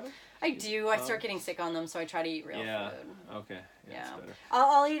that when you're running? I do. I start getting sick on them, so I try to eat real food. Okay. Yeah.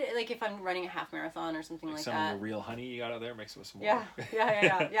 I'll eat it, like if I'm running a half marathon or something like some that. Some of the real honey you got out there, mix it with some water.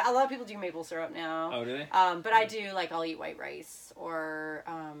 Yeah. A lot of people do maple syrup now. Oh, do they? But I do, like, I'll eat white rice or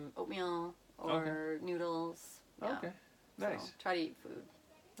oatmeal or noodles. Yeah. Okay. Nice. So, try to eat food.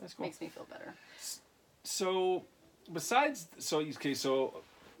 That's cool. Makes me feel better. So,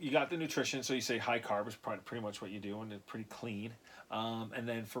 you got the nutrition, so you say high carb is pretty much what you do, and it's pretty clean. And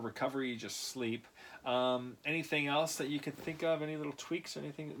then for recovery, you just sleep. Anything else that you could think of? Any little tweaks or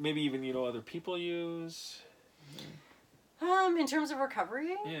anything? Maybe even, other people use? In terms of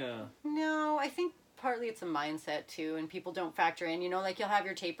recovery? Yeah. No, I think partly it's a mindset, too, and people don't factor in. Like you'll have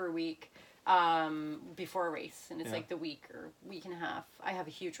your taper week before a race, and it's like the week or week and a half. I have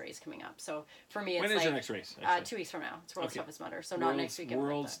a huge race coming up, so for me it's when is your next race? 2 weeks from now. It's World's Toughest Mudder, so not next weekend.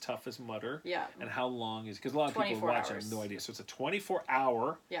 World's Toughest Mudder. Yeah. And how long is? Because a lot of people watch have no idea. So it's a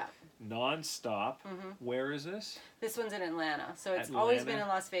 24-hour. Yeah. Non-stop. Where is this? This one's in Atlanta. So it's always been in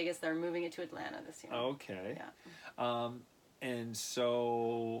Las Vegas. They're moving it to Atlanta this year. Okay. Yeah. And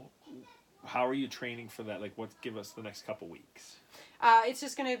so, how are you training for that? Like, give us the next couple weeks? It's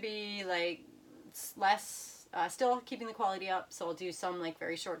just going to be like less, still keeping the quality up. So I'll do some like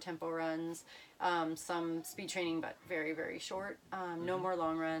very short tempo runs, some speed training, but very, very short. No more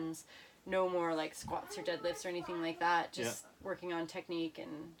long runs, no more like squats or deadlifts or anything like that. Just working on technique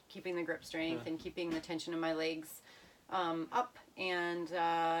and keeping the grip strength and keeping the tension in my legs up. And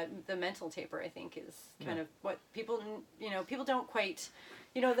the mental taper, I think, is kind of what people don't quite...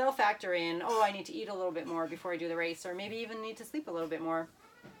 they'll factor in, I need to eat a little bit more before I do the race, or maybe even need to sleep a little bit more.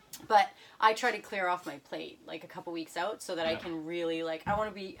 But I try to clear off my plate like a couple weeks out so that I can really I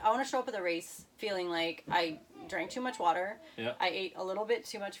want to show up at the race feeling like I drank too much water, I ate a little bit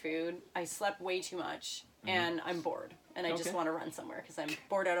too much food, I slept way too much, and I'm bored. And I just want to run somewhere because I'm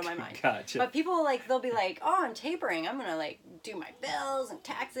bored out of my mind. Gotcha. But people they'll be like, I'm tapering. I'm going to do my bills and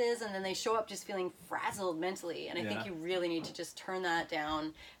taxes. And then they show up just feeling frazzled mentally. And I think you really need to just turn that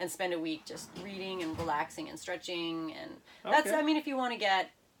down and spend a week just reading and relaxing and stretching. And that's, if you want to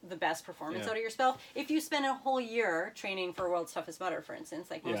get the best performance out of yourself. If you spend a whole year training for World's Toughest Mudder, for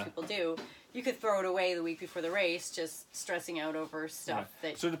instance, like most people do, you could throw it away the week before the race just stressing out over stuff.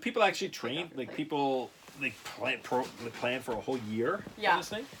 So do people actually train? Like people... plan for a whole year? Yeah. For this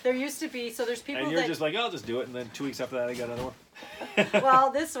thing? There used to be, so there's people and you're just like, I'll just do it, and then 2 weeks after that I got another one?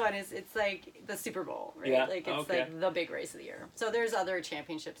 Well, this one it's like the Super Bowl, right? Yeah. Like it's like the big race of the year. So there's other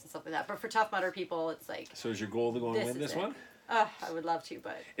championships and stuff like that. But for Tough Mudder people, it's like... So is your goal to go and win this one? I would love to,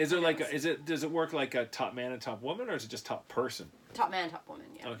 but does it work like a top man and top woman, or is it just top person? Top man, top woman.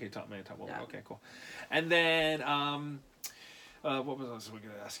 Yeah. Okay, top man, top woman. Yeah. Okay, cool. And then what was I going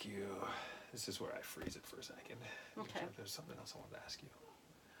to ask you? This is where I freeze it for a second. Okay. There's something else I wanted to ask you.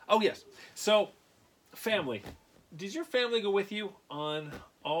 Oh yes. So, family. Does your family go with you on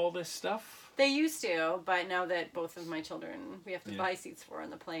all this stuff? They used to, but now that both of my children, we have to buy seats for on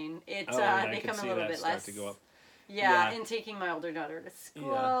the plane, they come a little bit less. To go up. Yeah, and taking my older daughter to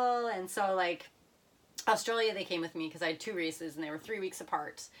school, and so like Australia, they came with me because I had 2 races and they were 3 weeks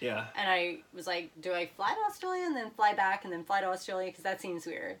apart. Yeah. And I was like, do I fly to Australia and then fly back and then fly to Australia, because that seems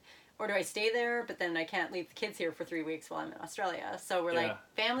weird, or do I stay there but then I can't leave the kids here for 3 weeks while I'm in Australia? So we're like,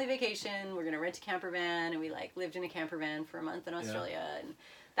 family vacation, we're gonna rent a camper van, and we like lived in a camper van for a month in Australia, and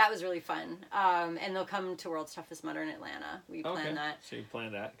that was really fun. And they'll come to World's Toughest Mudder in Atlanta. We plan that. So you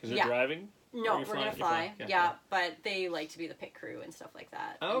plan that because you're driving? No, we're going to fly. Yeah, but they like to be the pit crew and stuff like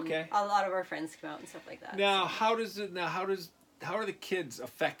that. Oh, okay. And a lot of our friends come out and stuff like that. Now, how are the kids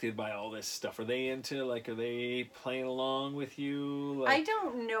affected by all this stuff? Are they are they playing along with you? Like, I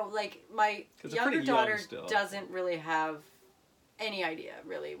don't know. Like, my younger daughter doesn't really have any idea,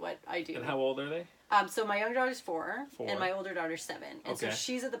 really, what I do. And how old are they? So my younger daughter's 4, and my older daughter's 7. And so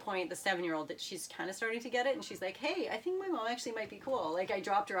she's at the point, the 7-year-old, that she's kind of starting to get it, and she's like, hey, I think my mom actually might be cool. Like, I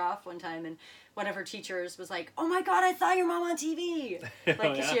dropped her off one time, and one of her teachers was like, oh my God, I saw your mom on TV.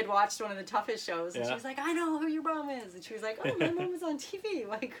 Like, she had watched one of the toughest shows, and she was like, I know who your mom is. And she was like, oh, my mom is on TV.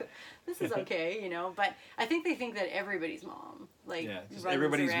 Like, this is okay, you know. But I think they think that everybody's mom, like,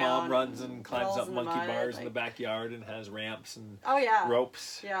 everybody's mom runs and climbs up monkey bars in the backyard and has ramps and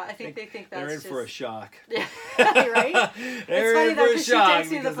ropes. Yeah, I think they think that's they're in for a shock. Yeah, right? It's funny though, because she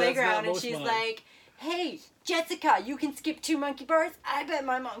takes me to the playground and she's like, hey, Jessica, you can skip 2 monkey bars? I bet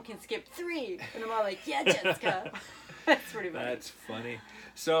my mom can skip 3. And I'm all like, yeah, Jessica. That's pretty funny. That's funny.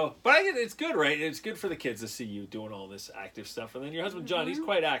 So, but I think it's good, right? It's good for the kids to see you doing all this active stuff. And then your husband, John, he's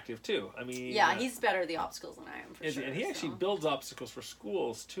quite active too. I mean... Yeah, he's better at the obstacles than I am, for sure. And he actually builds obstacles for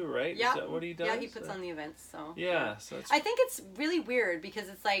schools too, right? Yeah. Is that what he does? Yeah, he puts on the events, so... Yeah, so it's... I think it's really weird, because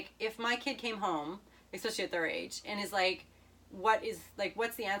it's like, if my kid came home, especially at their age, and is like,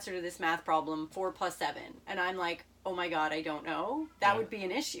 what's the answer to this math problem, 4 + 7? And I'm like, oh my God, I don't know. That would be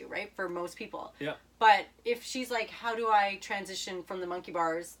an issue, right, for most people. Yeah. But if she's like, how do I transition from the monkey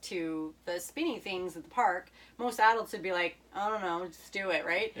bars to the spinny things at the park? Most adults would be like, I don't know, just do it,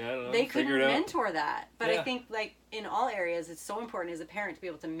 right? Yeah, I don't know. They couldn't mentor that. But I think, like, in all areas, it's so important as a parent to be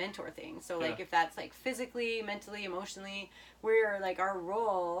able to mentor things. So, like, if that's, like, physically, mentally, emotionally, we're, like, our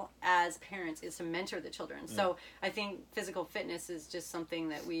role as parents is to mentor the children. Yeah. So I think physical fitness is just something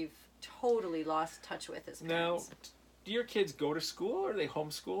that we've totally lost touch with as parents. Now, do your kids go to school, or are they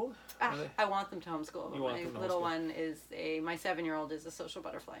homeschooled? I want them to homeschool. But my little one is my 7-year-old is a social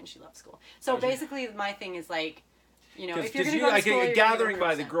butterfly, and she loves school. So basically, my thing is like, you know, if you're going to go to school, you're gathering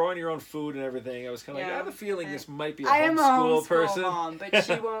by the growing your own food and everything, I was kind of like, I have a feeling this might be a homeschool I am a homeschool person. Mom, but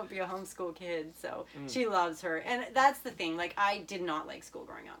she won't be a homeschool kid, so she loves her. And that's the thing. Like, I did not like school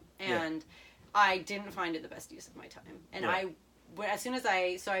growing up, and I didn't find it the best use of my time. And as soon as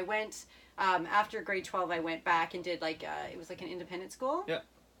I went. After grade 12, I went back and did like it was like an independent school. Yeah.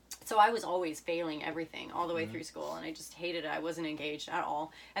 So I was always failing everything all the way through school, and I just hated it. I wasn't engaged at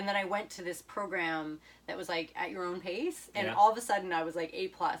all. And then I went to this program that was like at your own pace, and all of a sudden I was like A+,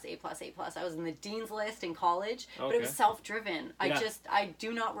 A+, A+. I was in the dean's list in college, but it was self-driven. I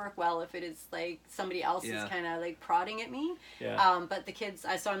do not work well if it is like somebody else is kind of like prodding at me. Yeah. But the kids,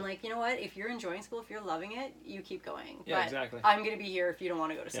 so I'm like, you know what? If you're enjoying school, if you're loving it, you keep going. Yeah, but exactly. I'm going to be here if you don't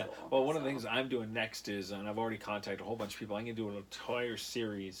want to go to school. Well, one of the things I'm doing next is, and I've already contacted a whole bunch of people, I'm going to do an entire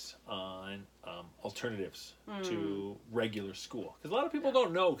series on alternatives to regular school, because a lot of people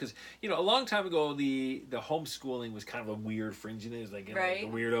don't know, because you know, a long time ago the homeschooling was kind of a weird fringiness, like, you know, like the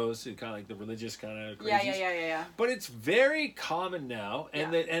weirdos who kind of like the religious kind of crazies. Yeah. But it's very common now,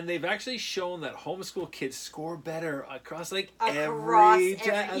 and they've actually shown that homeschool kids score better across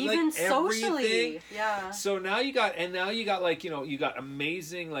even socially. Yeah. So now you got like, you know, you got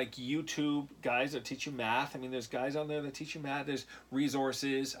amazing like YouTube guys that teach you math. I mean, there's guys on there that teach you math. There's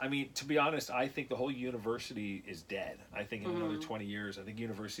resources. I mean, to be honest, I think the whole university is dead. I think in another 20 years, I think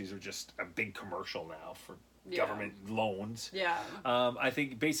universities are just a big commercial now for government loans. Yeah. I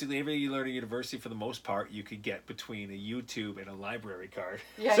think basically everything you learn at university, for the most part, you could get between a YouTube and a library card.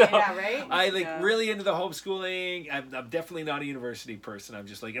 Yeah, so right? I really into the homeschooling. I'm definitely not a university person. I'm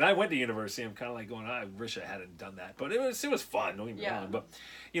just like, and I went to university. I'm kind of like going, I wish I hadn't done that, but it was fun. Don't get me wrong. But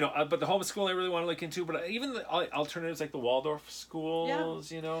but the homeschooling I really want to look into. But even the alternatives like the Waldorf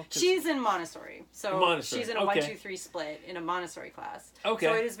schools, she's in Montessori, so she's in a 1-2-3 split in a Montessori class. Okay,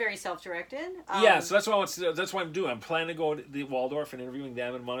 so it is very self-directed. So that's what I want to do. That's what I'm doing. I'm planning to go to the Waldorf and interviewing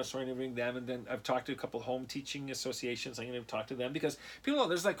them, and Montessori interviewing them, and then I've talked to a couple of home teaching associations. I'm going to talk to them because people know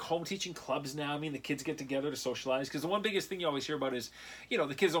there's like home teaching clubs now. I mean, the kids get together to socialize, because the one biggest thing you always hear about is,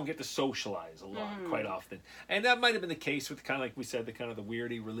 the kids don't get to socialize a lot quite often, and that might have been the case with kind of like we said, the kind of the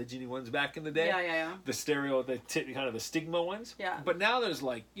weirdy religion-y ones back in the day. The kind of the stigma ones. Yeah. But now there's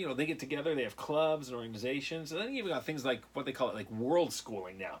like, they get together, they have clubs and organizations, and then you even got things like what they call it, like world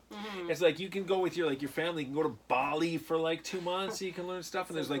schooling now. It's like you can go with your family, you can go to Bali for like 2 months, so you can learn stuff,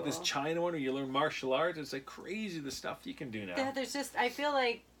 and there's like this China one where you learn martial arts. It's like crazy the stuff you can do now. Yeah, there's just, I feel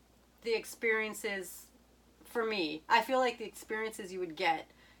like the experiences, for me, I feel like the experiences you would get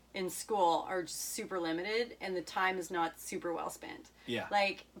in school are just super limited, and the time is not super well spent. Yeah.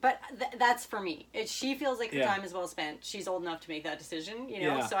 But that's for me. She feels like the time is well spent. She's old enough to make that decision,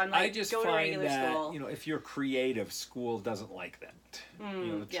 So I'm like, I just go to regular school. If you're creative, school doesn't like that.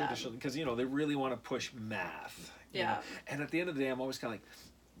 The traditional, because they really want to push math. Yeah. And at the end of the day, I'm always kind of like,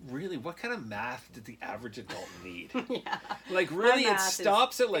 really, what kind of math did the average adult need? Like, really, it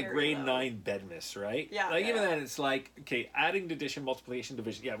stops at like grade 9 Bedmas, right? Yeah. Even then, it's like, okay, adding, addition, multiplication,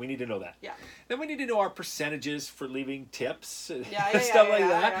 division. Yeah, we need to know that. Yeah. Then we need to know our percentages for leaving tips and stuff like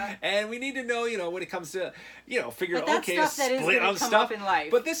that. Yeah. And we need to know, when it comes to, figure out, okay, split on stuff in life.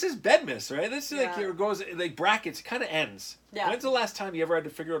 But this is Bedmas, right? This is like, it goes, like brackets, it kind of ends. Yeah. When's the last time you ever had to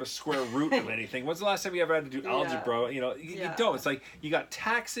figure out a square root of anything? When's the last time you ever had to do algebra? You don't. It's like you got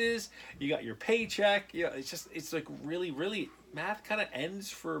taxes, you got your paycheck. It's like really, really, math kind of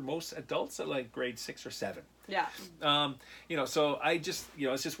ends for most adults at like grade 6 or 7. Yeah. So I just,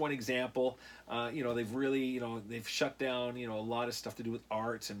 it's just one example. They've really, they've shut down, a lot of stuff to do with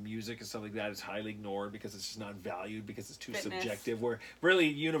arts and music and stuff like that. It's highly ignored because it's just not valued, because it's too subjective. Where really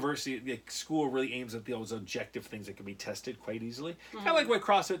university, school really aims at those objective things that can be tested quite easily. Kind of like why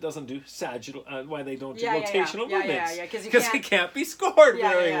CrossFit doesn't do sagittal, why they don't do rotational movements. Because it can't be scored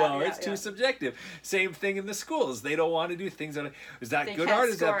very well. It's too subjective. Same thing in the schools. They don't want to do things that is that good art?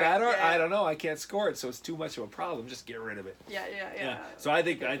 Is that bad art? I don't know. I can't score it, so it's too much of a problem. Just get rid of it. Yeah. So I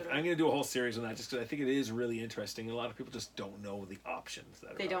think I'm going to do a whole series on that, just because I think it is really interesting. A lot of people just don't know the options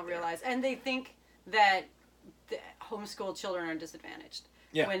that they don't realize, and they think that the homeschooled children are disadvantaged.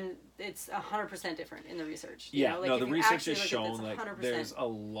 Yeah. When it's 100% different in the research. The research has shown like there's a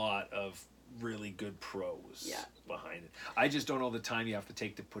lot of really good pros behind it. I just don't know the time you have to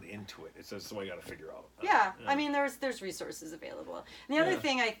take to put into it. It's just what I got to figure out. I mean, there's resources available. And the other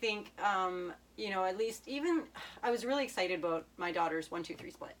thing I think, at least even I was really excited about my daughter's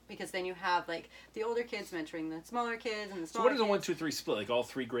 1-2-3 split, because then you have like the older kids mentoring the smaller kids and the smaller. So what is a 1-2-3 split? Like all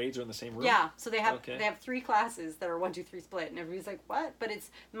 3 grades are in the same room? Yeah. So they have 3 classes that are 1-2-3 split, and everybody's like, what? But it's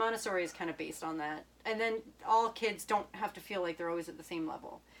Montessori is kind of based on that, and then all kids don't have to feel like they're always at the same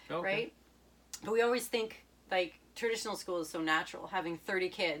level, right? But we always think, like, traditional school is so natural, having 30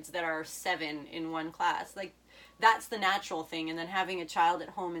 kids that are 7 in one class. Like, that's the natural thing, and then having a child at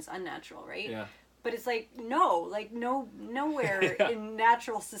home is unnatural, right? Yeah. But it's like, nowhere in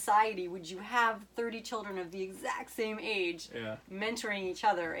natural society would you have 30 children of the exact same age mentoring each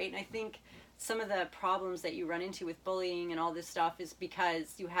other, right? And I think some of the problems that you run into with bullying and all this stuff is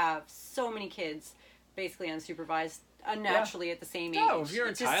because you have so many kids basically unsupervised, unnaturally at the same age. No, if you're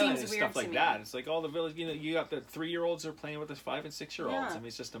in Thailand and stuff like that, it's like all the village, you got the 3-year-olds are playing with the 5- and 6-year-olds. I mean,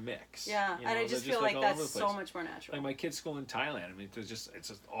 it's just a mix. Yeah, and I just feel like that's so much more natural. Like my kids' school in Thailand, I mean, it's just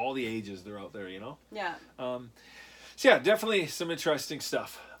all the ages, they're out there, Yeah. So yeah, definitely some interesting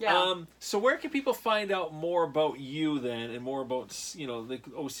stuff. Yeah. So where can people find out more about you then, and more about the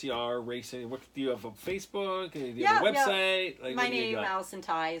OCR racing? What do you have on Facebook? Do you have a website? Like, my name Allison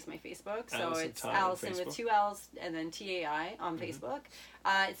Tai is my Facebook, so it's Allison with 2 L's and then TAI on Facebook.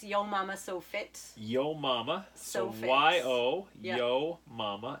 It's Yo Mama So Fit. Yo Mama. So Fit. YO Yo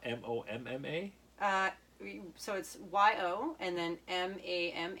Mama MOMMA. So it's YO and then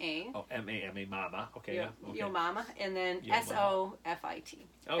MAMA. Oh, MAMA, Mama. Okay, okay. Yo Mama, and then SOFIT.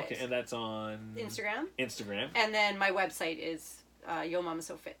 Okay, and that's on Instagram. Instagram. And then my website is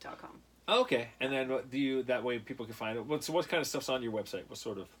yomamasofit.com. Okay, and then what do you, that way people can find it. What kind of stuff's on your website? What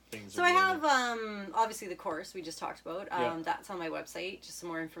sort of things? So I have obviously the course we just talked about. That's on my website. Just some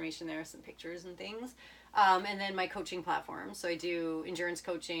more information there, some pictures and things. And then my coaching platform. So I do endurance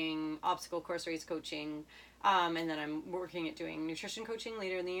coaching, obstacle course race coaching, and then I'm working at doing nutrition coaching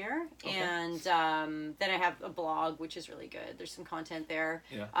later in the year. Okay. And then I have a blog, which is really good. There's some content there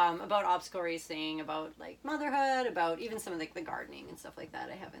about obstacle racing, about like motherhood, about even some of like the gardening and stuff like that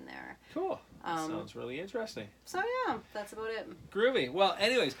I have in there. Cool. Sounds really interesting. So yeah, that's about it. Groovy. Well,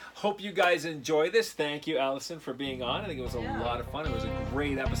 anyways, hope you guys enjoy this. Thank you, Allison, for being on. I think it was a lot of fun. It was a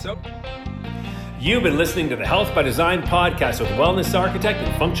great episode. You've been listening to the Health by Design podcast with wellness architect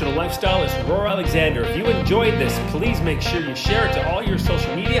and functional lifestylist Roar Alexander. If you enjoyed this, please make sure you share it to all your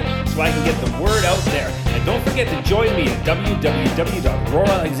social media so I can get the word out there. And don't forget to join me at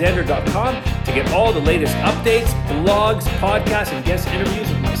www.roaralexander.com to get all the latest updates, blogs, podcasts, and guest interviews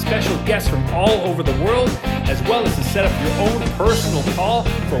with my special guests from all over the world, as well as to set up your own personal call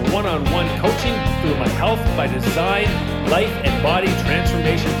for one-on-one coaching through my Health by Design life and body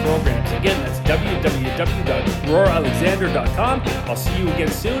transformation programs. Again, that's www.roaralexander.com. I'll see you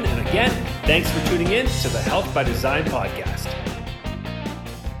again soon. And again, thanks for tuning in to the Health by Design podcast.